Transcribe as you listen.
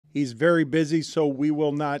He's very busy, so we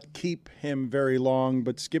will not keep him very long.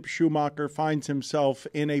 But Skip Schumaker finds himself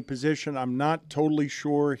in a position I'm not totally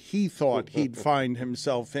sure he thought he'd find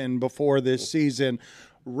himself in before this season.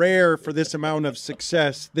 Rare for this amount of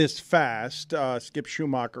success this fast. Skip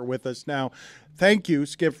Schumaker with us now. Thank you,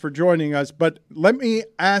 Skip, for joining us. But let me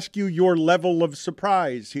ask you your level of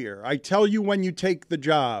surprise here. I tell you when you take the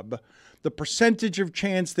job, the percentage of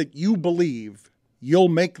chance that you believe you'll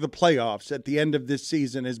make the playoffs at the end of this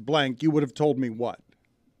season is blank. You would have told me what?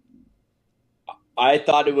 I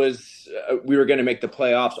thought it was we were going to make the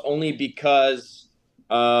playoffs only because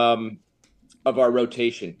of our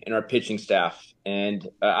rotation and our pitching staff. And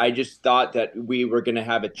I just thought that we were going to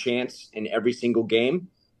have a chance in every single game.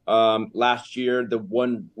 Last year, the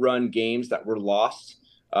one-run games that were lost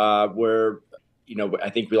were, I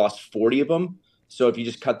think we lost 40 of them. So if you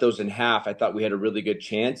just cut those in half, I thought we had a really good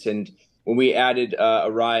chance. And when we added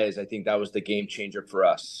Arias, I think that was the game changer for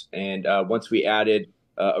us. And once we added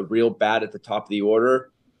a real bat at the top of the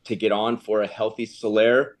order to get on for a healthy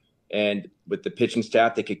Soler, and with the pitching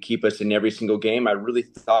staff that could keep us in every single game, I really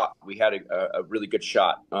thought we had a really good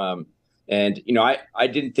shot. I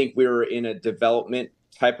didn't think we were in a development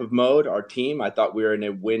type of mode, our team. I thought we were in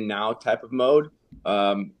a win now type of mode.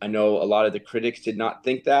 I know a lot of the critics did not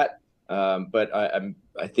think that. But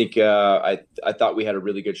I think I thought we had a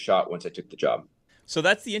really good shot once I took the job. So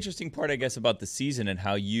that's the interesting part, I guess, about the season and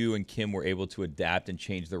how you and Kim were able to adapt and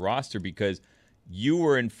change the roster, because you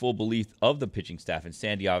were in full belief of the pitching staff, and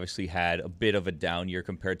Sandy obviously had a bit of a down year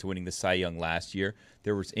compared to winning the Cy Young last year.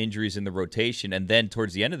 There was injuries in the rotation, and then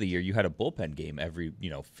towards the end of the year, you had a bullpen game every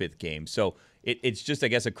fifth game. So it's just, I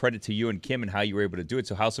guess, a credit to you and Kim and how you were able to do it.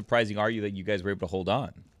 So how surprising are you that you guys were able to hold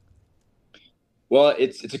on? Well,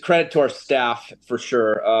 it's a credit to our staff for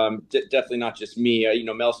sure. Definitely not just me.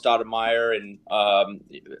 Mel Stoudemire and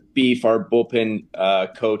Beef, our bullpen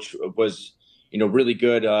coach, was really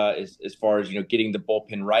good as far as getting the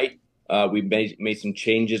bullpen right. We made some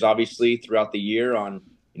changes obviously throughout the year on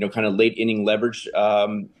kind of late inning leverage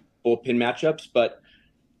bullpen matchups. But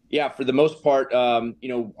yeah, for the most part, our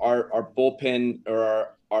bullpen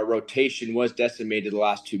or our rotation was decimated the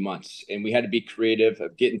last 2 months, and we had to be creative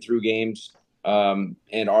of getting through games.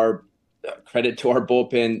 And our credit to our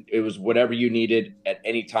bullpen, it was whatever you needed at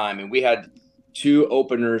any time. And we had 2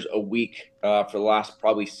 openers a week for the last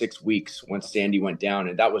probably 6 weeks when Sandy went down.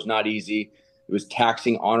 And that was not easy. It was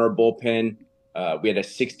taxing on our bullpen. We had a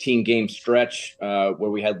 16-game stretch where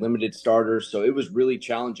we had limited starters. So it was really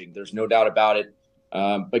challenging. There's no doubt about it.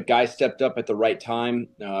 But guys stepped up at the right time.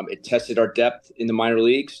 It tested our depth in the minor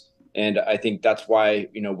leagues. And I think that's why,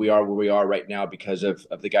 we are where we are right now, because of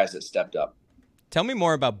the guys that stepped up. Tell me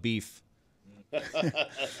more about Beef. Please.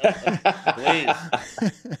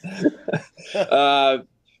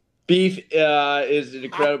 Beef is an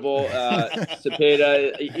incredible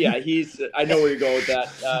Sabotage. Yeah, I know where you're going with that.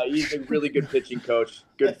 He's a really good pitching coach,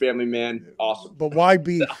 good family man, awesome. But why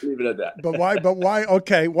Beef? I'll leave it at that. But why?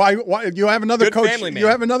 Okay, why? You have another Good coach. family man. You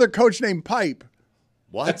have another coach named Pipe.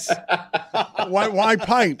 What? Why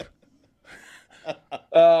Pipe?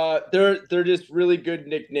 They're just really good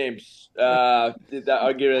nicknames. I'll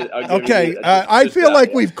give it. Okay, I feel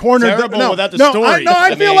like we've cornered Terrible the without the story.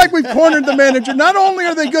 I feel like we've cornered the manager. Not only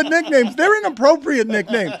are they good nicknames, they're inappropriate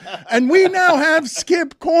nicknames, and we now have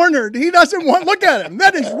Skip cornered. He doesn't want. Look at him.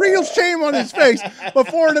 That is real shame on his face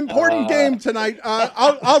before an important game tonight.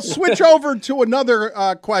 I'll switch over to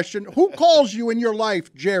another question. Who calls you in your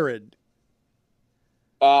life, Jared?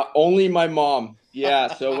 Only my mom.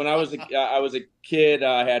 Yeah. So when I was a kid,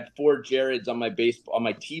 I had 4 Jareds on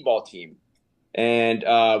my t-ball team, and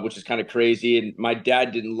which is kind of crazy. And my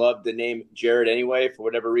dad didn't love the name Jared anyway for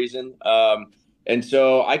whatever reason. And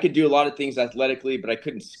so I could do a lot of things athletically, but I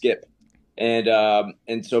couldn't skip.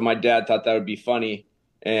 And so my dad thought that would be funny,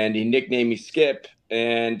 and he nicknamed me Skip.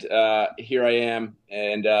 And here I am,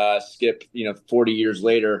 and Skip, 40 years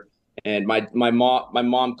later. And my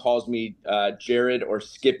mom calls me Jared or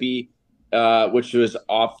Skippy, which was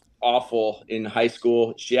awful in high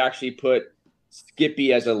school. She actually put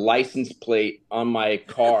Skippy as a license plate on my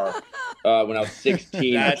car when I was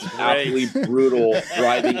 16. That's absolutely brutal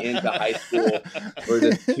driving into high school for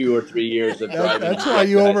the 2 or 3 years of driving. That's why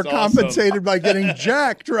you overcompensated by getting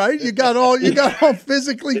jacked, right? You got all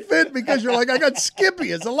physically fit because you're like, I got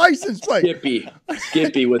Skippy as a license plate.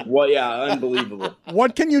 Skippy with what? Yeah, unbelievable.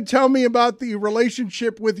 What can you tell me about the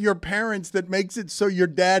relationship with your parents that makes it so your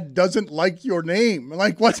dad doesn't like your name?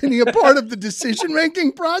 Like, wasn't he a part of the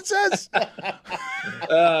decision-making process?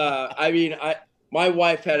 My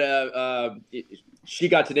wife had she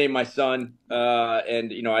got to name my son,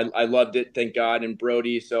 and I loved it, thank God, and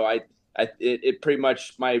Brody. So I it pretty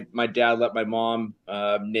much my dad let my mom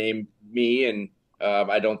name me, and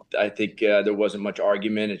I think there wasn't much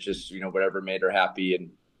argument. It's just whatever made her happy,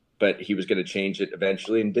 but he was going to change it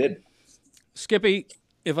eventually and did. Skippy,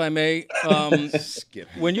 if I may,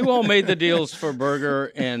 when you all made the deals for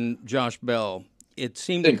Berger and Josh Bell, it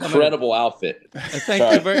seemed incredible outfit.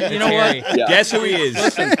 Thank you very. You know what? Yeah. Guess who he is?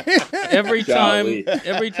 Listen, every time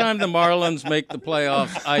the Marlins make the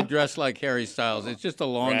playoffs, I dress like Harry Styles. It's just a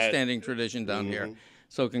long-standing tradition down here.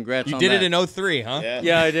 So congrats on that. You did it in 03, huh?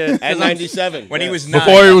 Yeah, I did. At 97. When he was 9.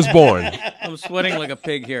 Before he was born. I'm sweating like a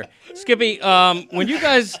pig here. Skippy, when you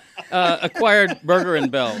guys acquired Berger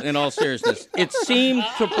and Bell, in all seriousness, it seemed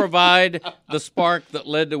to provide the spark that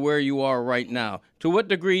led to where you are right now. To what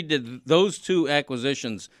degree did those two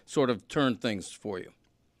acquisitions sort of turn things for you?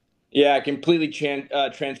 Yeah, it completely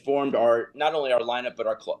transformed not only our lineup but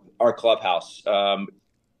our clubhouse.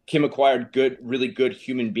 Kim acquired really good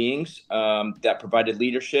human beings that provided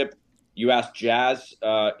leadership. You asked Jazz,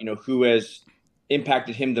 who has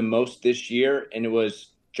impacted him the most this year, and it was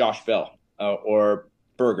Josh Bell or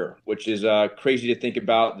Berger, which is crazy to think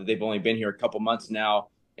about that they've only been here a couple months now,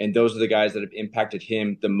 and those are the guys that have impacted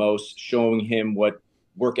him the most, showing him what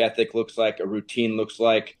work ethic looks like, a routine looks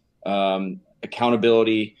like,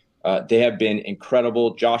 accountability. They have been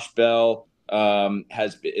incredible. Josh Bell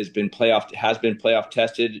has been playoff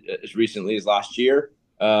tested as recently as last year.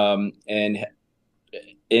 And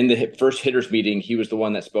in the first hitters meeting, he was the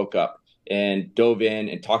one that spoke up and dove in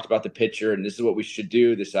and talked about the pitcher. And this is what we should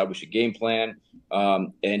do. This is how we should game plan.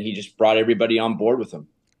 And he just brought everybody on board with him.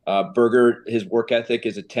 Berger, his work ethic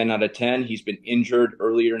is a 10 out of 10. He's been injured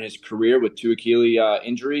earlier in his career with 2 Achilles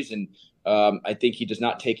injuries. And I think he does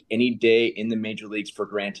not take any day in the major leagues for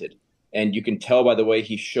granted. And you can tell by the way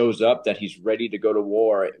he shows up that he's ready to go to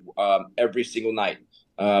war every single night.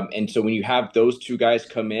 And so when you have those two guys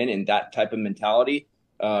come in and that type of mentality,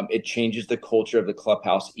 it changes the culture of the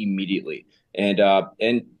clubhouse immediately. And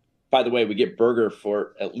by the way, we get Berger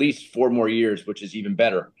for at least 4 more years, which is even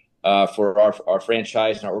better for our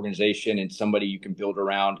franchise and our organization, and somebody you can build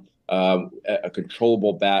around a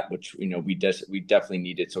controllable bat, which we definitely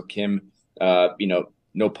needed. So Kim,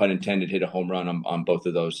 no pun intended, hit a home run on both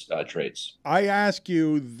of those trades. I ask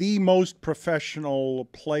you, the most professional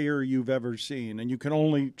player you've ever seen, and you can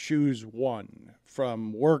only choose one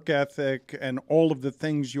from work ethic and all of the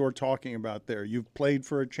things you're talking about there. You've played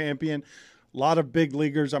for a champion, a lot of big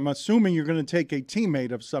leaguers. I'm assuming you're going to take a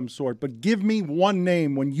teammate of some sort, but give me one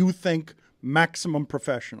name when you think maximum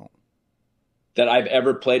professional. That I've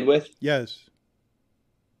ever played with? Yes.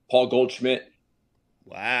 Paul Goldschmidt.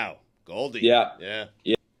 Wow. Goldie. Yeah.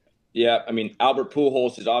 I mean, Albert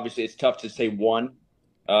Pujols is obviously, it's tough to say one,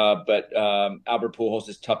 but Albert Pujols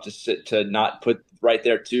is tough to not put right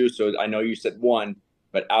there too. So I know you said one,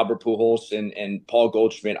 but Albert Pujols and Paul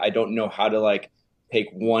Goldschmidt, I don't know how to take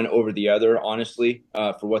one over the other, honestly,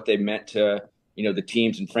 for what they meant to the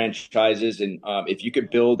teams and franchises. And if you could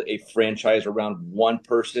build a franchise around one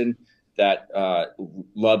person that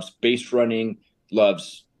loves base running,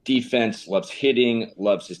 loves defense, loves hitting,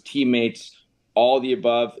 loves his teammates, all the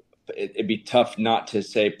above, it'd be tough not to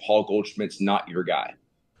say Paul Goldschmidt's not your guy.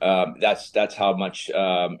 That's how much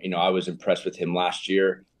I was impressed with him last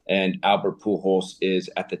year. And Albert Pujols is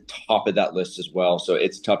at the top of that list as well. So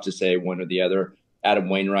it's tough to say one or the other. Adam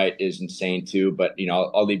Wainwright is insane too, but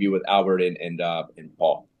I'll leave you with Albert and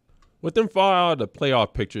Paul. With them far out of the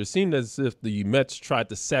playoff picture, it seemed as if the Mets tried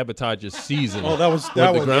to sabotage your season. Oh, that was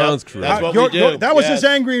the grounds crew. That's what we do. That was as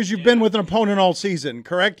angry as you've been with an opponent all season,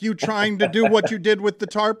 correct? You trying to do what you did with the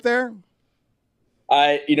tarp there?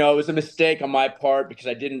 It was a mistake on my part because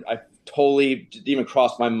I totally didn't even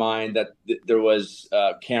cross my mind that there was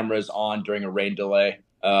cameras on during a rain delay.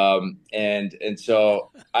 And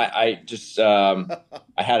so I just I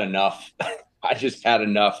had enough. I just had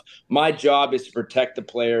enough. My job is to protect the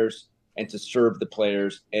players and to serve the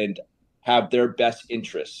players and have their best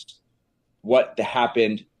interests. What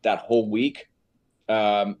happened that whole week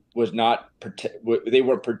was not they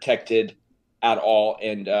weren't protected at all,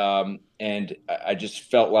 and I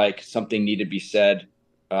just felt like something needed to be said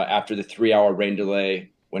after the 3-hour rain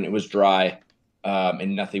delay when it was dry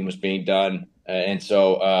and nothing was being done. And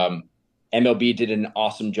so MLB did an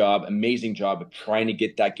awesome job, amazing job of trying to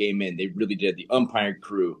get that game in. They really did. The umpiring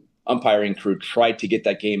crew tried to get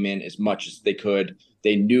that game in as much as they could.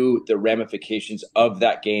 They knew the ramifications of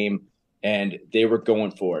that game, and they were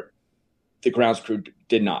going for it. The grounds crew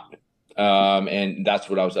did not. And that's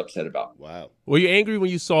what I was upset about. Wow. Were you angry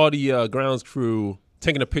when you saw the grounds crew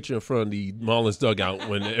taking a picture in front of the Marlins dugout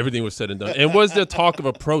when everything was said and done? And was there talk of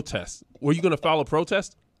a protest? Were you going to file a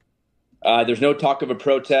protest? There's no talk of a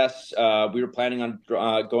protest. We were planning on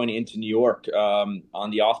going into New York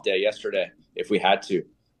on the off day yesterday if we had to,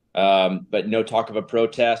 but no talk of a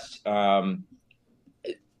protest.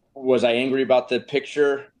 Was I angry about the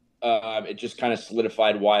picture? It just kind of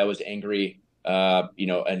solidified why I was angry,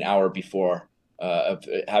 an hour before of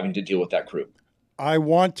having to deal with that crew. I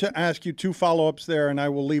want to ask you 2 follow-ups there, and I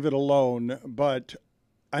will leave it alone. But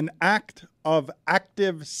an act of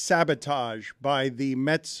active sabotage by the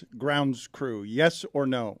Mets grounds crew, yes or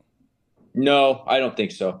no? No, I don't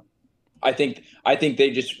think so. I think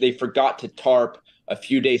they forgot to tarp a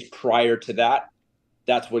few days prior to that.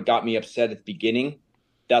 That's what got me upset at the beginning.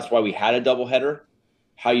 That's why we had a doubleheader.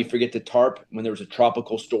 How you forget to tarp when there was a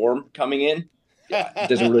tropical storm coming in, it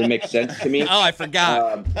doesn't really make sense to me. Oh, I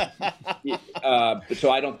forgot.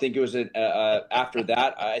 So I don't think it was after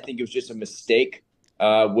that. I think it was just a mistake,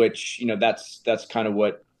 which that's kind of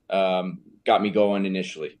what got me going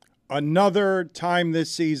initially. Another time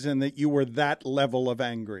this season that you were that level of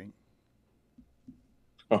angry?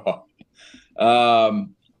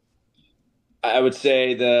 I would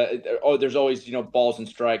say there's always balls and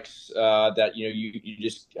strikes that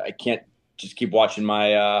I can't just keep watching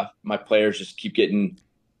my players just keep getting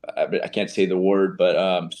I can't say the word,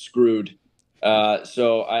 but screwed.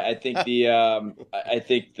 So I think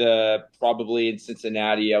the probably in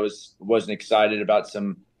Cincinnati I wasn't excited about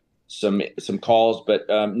some calls, but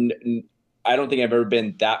I don't think I've ever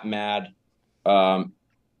been that mad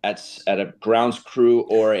at a grounds crew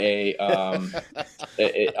or a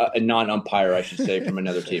non-umpire, I should say, from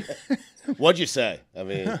another team. What'd you say? I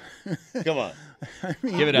mean, come on.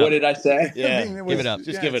 Give it up. What did I say? Yeah, give it up.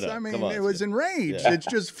 Just give it up. I mean, Come on. it was enraged. Yeah. It's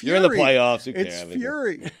just fury. You're in the playoffs. Who It's cares?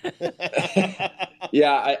 fury.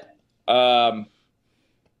 Yeah, I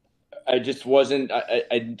just wasn't.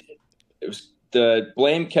 It was the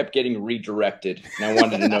blame kept getting redirected, and I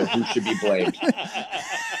wanted to know who should be blamed.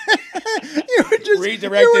 You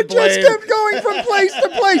Redirected blame. just kept going from place to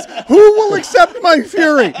place. Who will accept my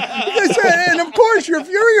fury? And of course, your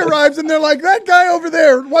fury arrives, and they're like, that guy over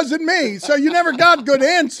there wasn't me. So you never got good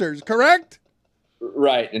answers, correct?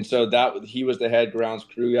 Right, and so he was the head grounds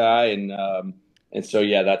crew guy, and so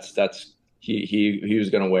yeah, that's he was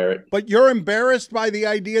going to wear it. But you're embarrassed by the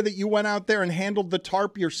idea that you went out there and handled the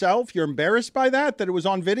tarp yourself? You're embarrassed by that it was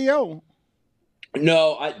on video?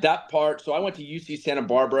 No, that part. So I went to UC Santa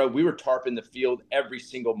Barbara. We were tarping the field every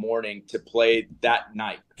single morning to play that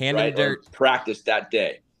night, Hand in the dirt. Or practice that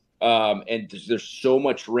day. And there's so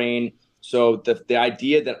much rain. So the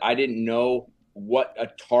idea that I didn't know what a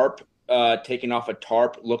tarp, taking off a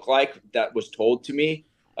tarp looked like, that was told to me.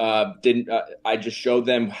 I just showed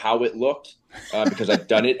them how it looked because I've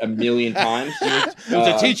done it a million times. It was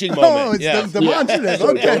a teaching moment. Oh, it's yeah. demonstrative. Yeah. So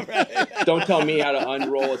Okay. don't tell me how to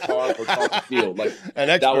unroll a tarp or tarp the field. Like An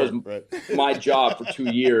expert, that was right. my job for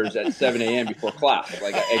 2 years at 7 a.m. before class.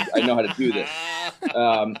 Like I know how to do this.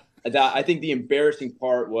 I think the embarrassing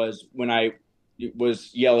part was when I was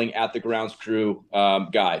yelling at the grounds crew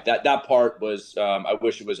guy. That part was I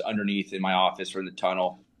wish it was underneath in my office or in the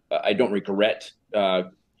tunnel. I don't regret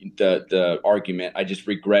the argument. I just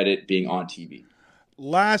regret it being on TV.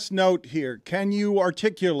 Last note here. Can you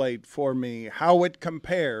articulate for me how it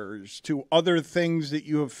compares to other things that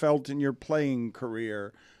you have felt in your playing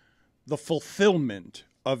career? The fulfillment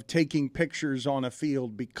of taking pictures on a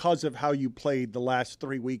field because of how you played the last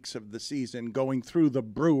 3 weeks of the season, going through the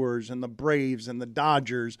Brewers and the Braves and the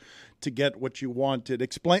Dodgers to get what you wanted.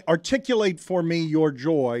 Articulate for me your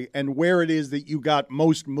joy and where it is that you got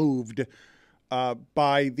most moved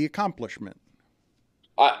by the accomplishment.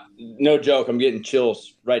 No joke. I'm getting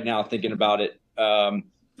chills right now thinking about it.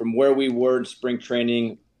 From where we were in spring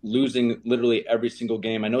training, losing literally every single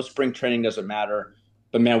game. I know spring training doesn't matter,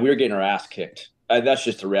 but man, we were getting our ass kicked. That's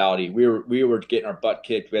just the reality. We were getting our butt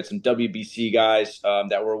kicked. We had some WBC guys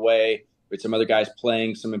that were away. We had some other guys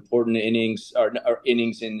playing some important innings or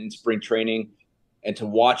innings in spring training, and to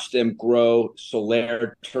watch them grow.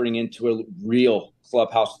 Soler turning into a real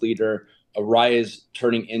clubhouse leader. Arias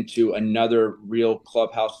turning into another real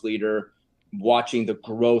clubhouse leader, watching the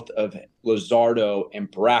growth of Luzardo and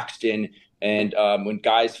Braxton. And when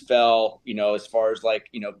guys fell, as far as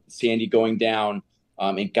Sandy going down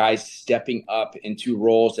and guys stepping up into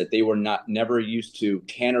roles that they were never used to.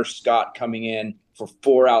 Tanner Scott coming in for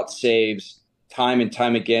 4-out saves time and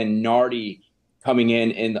time again. Nardi coming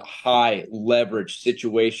in high leverage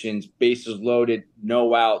situations, bases loaded,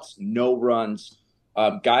 no outs, no runs.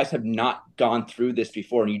 Guys have not gone through this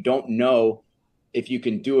before, and you don't know if you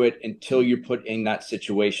can do it until you're put in that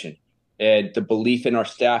situation. And the belief in our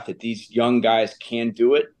staff that these young guys can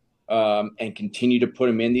do it and continue to put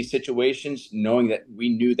them in these situations, knowing that we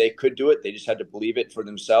knew they could do it. They just had to believe it for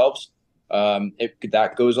themselves.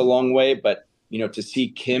 That goes a long way. But, to see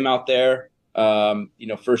Kim out there,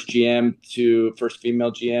 first female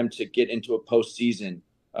GM to get into a postseason,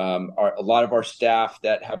 a lot of our staff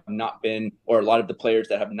that have not been, or a lot of the players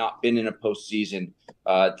that have not been in a postseason,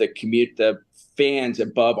 the fans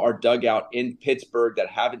above our dugout in Pittsburgh that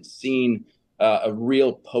haven't seen a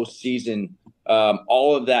real postseason,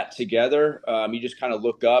 all of that together, you just kind of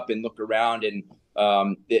look up and look around, and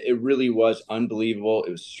it really was unbelievable.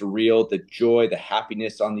 It was surreal. The joy, the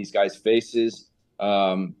happiness on these guys' faces.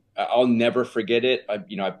 I'll never forget it. I've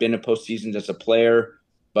been in postseasons as a player,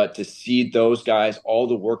 but to see those guys, all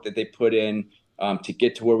the work that they put in to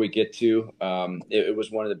get to where we get to, it was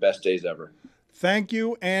one of the best days ever. Thank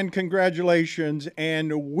you and congratulations.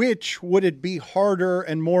 And which would it be harder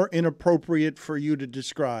and more inappropriate for you to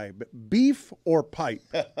describe, beef or pipe?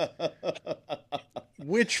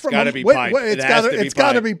 Which from gotta be pipe. It's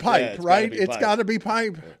got to be pipe, Yeah, right? It's got to be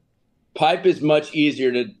pipe. Pipe is much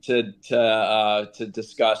easier to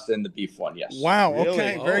discuss than the beef one. Yes. Wow. Really?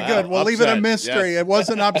 Okay. Oh, Very wow. good. We'll leave it a Upset. mystery. Yes. It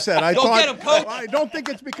wasn't upset. I Go thought. get him, Coach. I don't think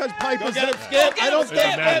it's because pipe is. get him, Skip. I don't It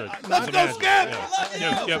doesn't matter. Let's go, Skip.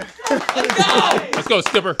 Yeah. Skip. Let's go,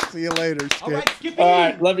 Skipper. See you later, Skip. All right, Skippy. All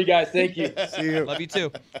right. Love you guys. Thank you. See you. Love you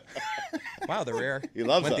too. Wow, the rare. He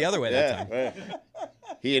loves Went us. the other way that time. Right.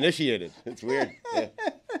 He initiated. It's weird. Yeah.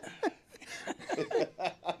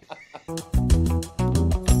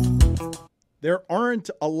 There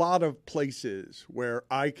aren't a lot of places where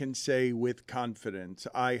I can say with confidence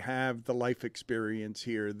I have the life experience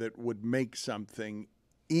here that would make something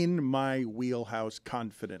in my wheelhouse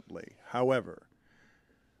confidently. However,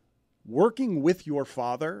 working with your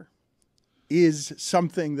father is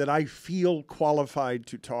something that I feel qualified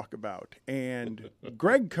to talk about. And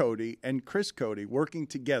Greg Cody and Chris Cody working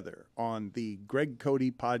together on the Greg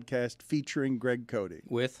Cody podcast featuring Greg Cody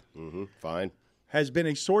With? Fine. has been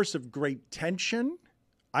a source of great tension.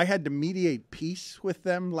 I had to mediate peace with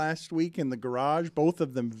them last week in the garage, both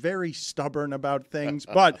of them very stubborn about things.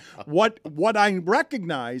 But what I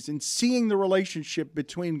recognize in seeing the relationship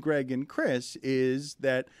between Greg and Chris is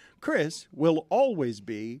that Chris will always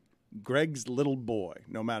be Greg's little boy,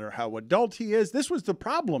 no matter how adult he is. This was the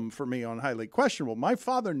problem for me on Highly Questionable. My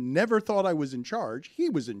father never thought I was in charge. He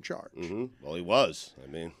was in charge. Well, he was. I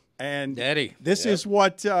mean, And Daddy. this is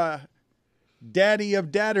what Daddy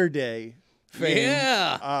of Dadder Day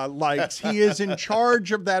fame likes. He is in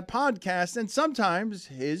charge of that podcast, and sometimes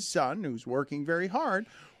his son, who's working very hard,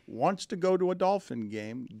 wants to go to a Dolphin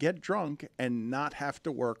game, get drunk, and not have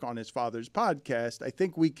to work on his father's podcast. I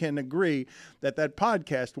think we can agree that that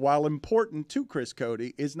podcast, while important to Chris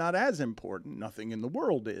Cody, is not as important, nothing in the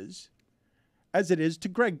world is, as it is to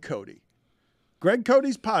Greg Cody. Greg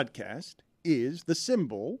Cody's podcast is the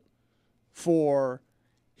symbol for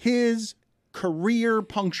his career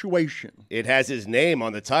punctuation. it has his name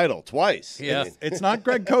on the title twice. Yeah. It's not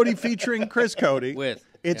Greg Cody featuring Chris Cody. With.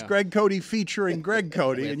 It's Yeah. Greg Cody featuring Greg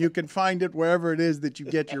Cody, and you can find it wherever it is that you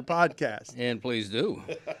get your podcast. And please do.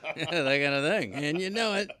 That kind of thing. And you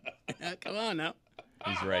know it. Come on now.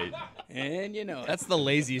 He's right. And you know it. That's the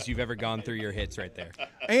laziest you've ever gone through your hits right there.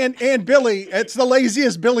 And Billy, it's the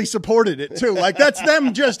laziest Billy supported it, too. Like, that's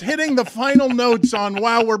them just hitting the final notes on,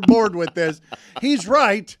 wow, we're bored with this. He's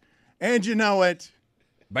right, and you know it.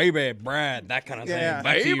 Baby, Brad, that kind of Yeah. thing.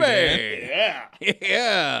 Back to you, Dan. Yeah.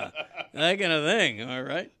 Yeah. That kind of thing. All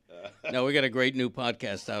right. Now, we got a great new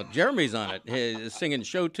podcast out. Jeremy's on it. He's singing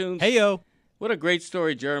show tunes. Hey, yo. What a great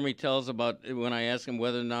story Jeremy tells about when I asked him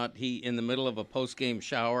whether or not he, in the middle of a post-game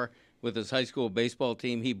shower with his high school baseball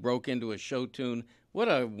team, he broke into a show tune. What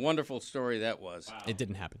a wonderful story that was. It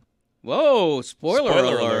didn't happen. Whoa, spoiler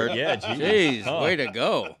alert. Yeah, geez. Jeez, way to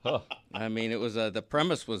go. I mean, it was the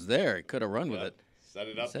premise was there. He could have run with it. Set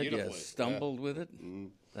it up Said you beautifully. stumbled with it.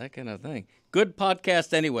 That kind of thing. Good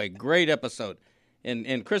podcast anyway. Great episode.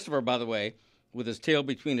 And Christopher, by the way, with his tail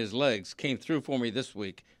between his legs, came through for me this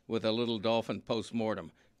week with a little dolphin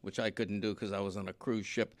post-mortem, which I couldn't do because I was on a cruise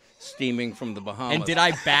ship steaming from the Bahamas. And did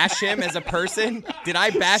I bash him as a person? Did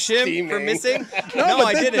I bash him for missing? No,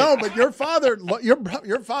 I didn't. No, but your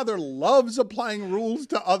father loves applying rules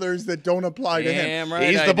to others that don't apply to him. Damn right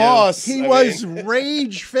He's I the do. boss. He I was mean,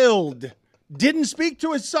 rage-filled, didn't speak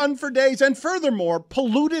to his son for days, and furthermore,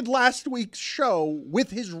 polluted last week's show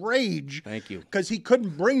with his rage. Thank you. Because he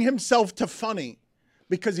couldn't bring himself to funny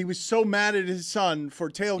because he was so mad at his son for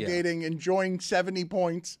tailgating, enjoying 70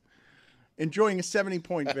 points, enjoying a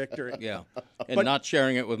 70-point victory. Yeah. And But- not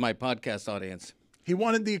sharing it with my podcast audience. He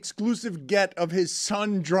wanted the exclusive get of his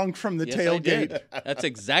son drunk from the Yes, tailgate. I did. That's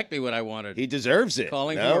exactly what I wanted. He deserves it.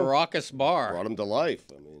 Calling no? from a raucous bar. Brought him to life.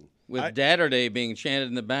 I mean, With Dadder being chanted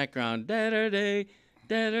in the background. Dadder Day.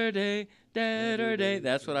 That's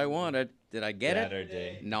what I wanted. Did I get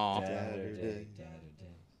it? No.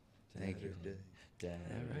 Thank you.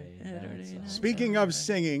 Speaking of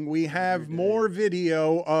singing, we have more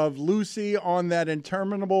video of Lucy on that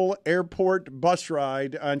interminable airport bus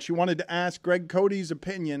ride, and she wanted to ask Greg Cody's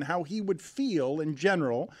opinion, how he would feel in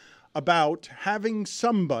general about having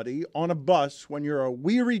somebody on a bus when you're a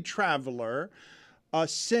weary traveler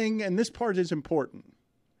sing, and this part is important,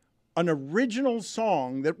 an original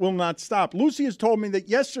song that will not stop. Lucy has told me that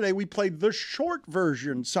yesterday we played the short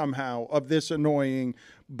version somehow of this annoying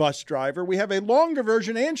bus driver. We have a longer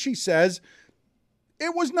version, and she says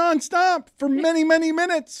it was nonstop for many, many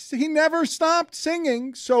minutes. He never stopped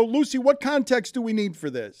singing. So, Lucy, what context do we need for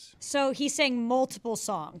this? So he sang multiple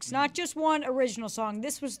songs, not just one original song.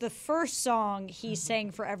 This was the first song he sang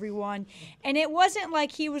for everyone. And it wasn't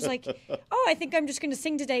like he was like, oh, I think I'm just going to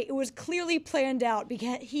sing today. It was clearly planned out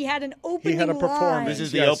because he had an opening He had a performance. line this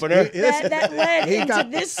is the opener. that led into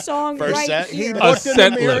this song First right set? here.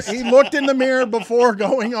 He looked in the mirror before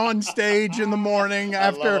going on stage in the morning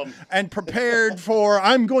and prepared for,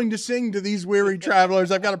 I'm going to sing to these weary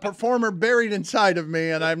travelers. I've got a performer buried inside of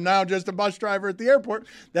me, and I'm now just a bus driver at the airport.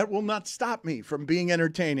 That will not stop me from being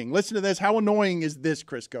entertaining. Listen to this. How annoying is this,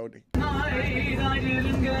 Chris Cody? I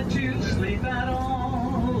didn't get to sleep at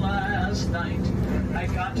all last night. I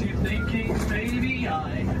got to thinking maybe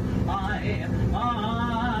I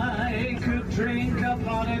could drink a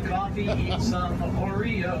pot of coffee, eat some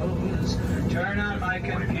Oreos, turn on my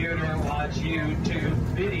computer, watch YouTube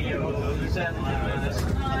videos, and last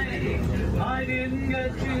night I didn't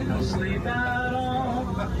get to sleep at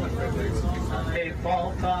all. A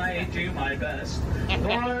fault, I do my best.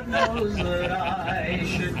 Lord knows that I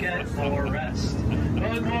should get more rest.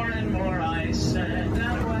 But more and more I said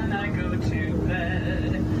that when I go to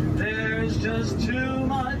bed, there's just too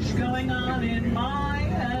much going on in my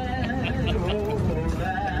head. Oh,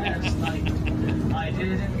 last night I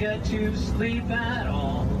didn't get to sleep at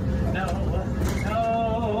all. No.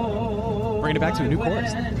 Bring it back to a new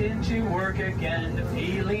chorus. I went into work again,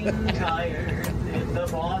 feeling tired. If the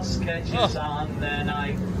boss catches on, then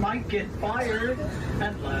I might get fired.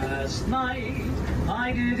 And last night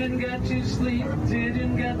I didn't get to sleep. No,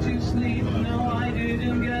 I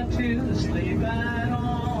didn't get to sleep at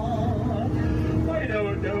all. I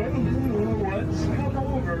don't know what's come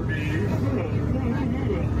over me.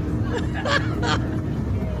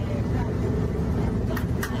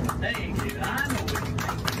 Thank you.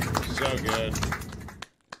 So good.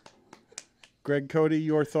 Greg Cody,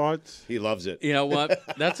 your thoughts? He loves it. You know what?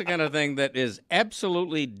 That's the kind of thing that is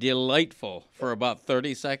absolutely delightful for about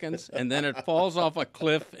 30 seconds, and then it falls off a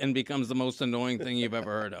cliff and becomes the most annoying thing you've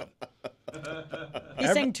ever heard of. He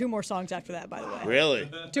sang 2 more songs after that, by the way.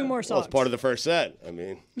 Really? 2 more Well, songs. it's part of the first set. I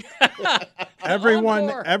mean,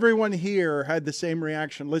 Everyone here had the same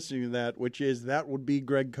reaction listening to that, which is that would be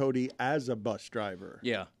Greg Cody as a bus driver.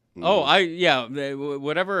 Yeah.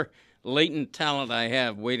 Whatever latent talent I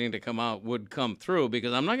have waiting to come out would come through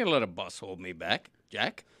because I'm not going to let a bus hold me back,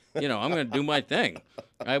 Jack. I'm going to do my thing.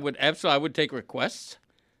 I would take requests.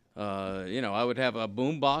 I would have a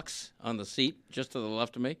boom box on the seat just to the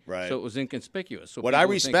left of me, right, so it was inconspicuous. So what I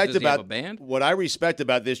respect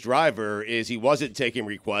about this driver is he wasn't taking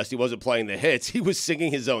requests. He wasn't playing the hits. He was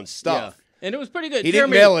singing his own stuff. Yeah. And it was pretty good. He didn't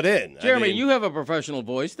mail it in. Jeremy, you have a professional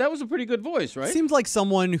voice. That was a pretty good voice, right? Seemed like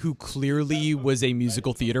someone who clearly was a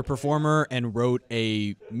musical theater performer and wrote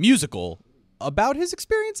a musical about his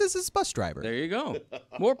experiences as a bus driver. There you go.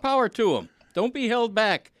 More power to him. Don't be held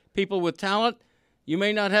back. People with talent, you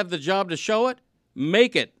may not have the job to show it.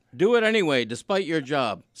 Make it. Do it anyway, despite your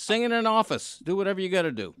job. Sing in an office. Do whatever you got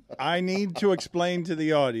to do. I need to explain to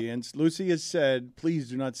the audience. Lucy has said, please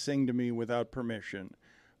do not sing to me without permission.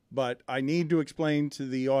 But I need to explain to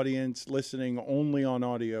the audience listening only on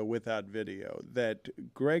audio without video that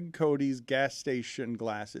Greg Cody's gas station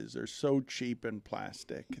glasses are so cheap and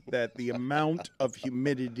plastic that the amount of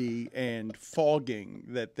humidity and fogging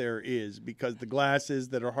that there is because the glasses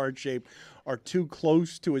that are heart-shaped are too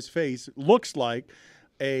close to his face looks like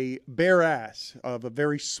a bare ass of a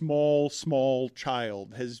very small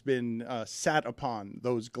child has been sat upon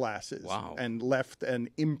those glasses and left an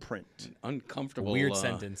imprint. Uncomfortable. Weird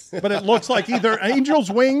sentence. But it looks like either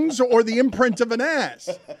angel's wings or the imprint of an ass.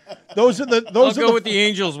 I'll go with the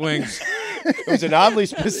angel's wings. It was an oddly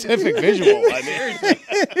specific visual. I mean,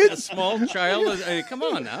 a small child. Come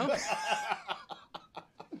on now.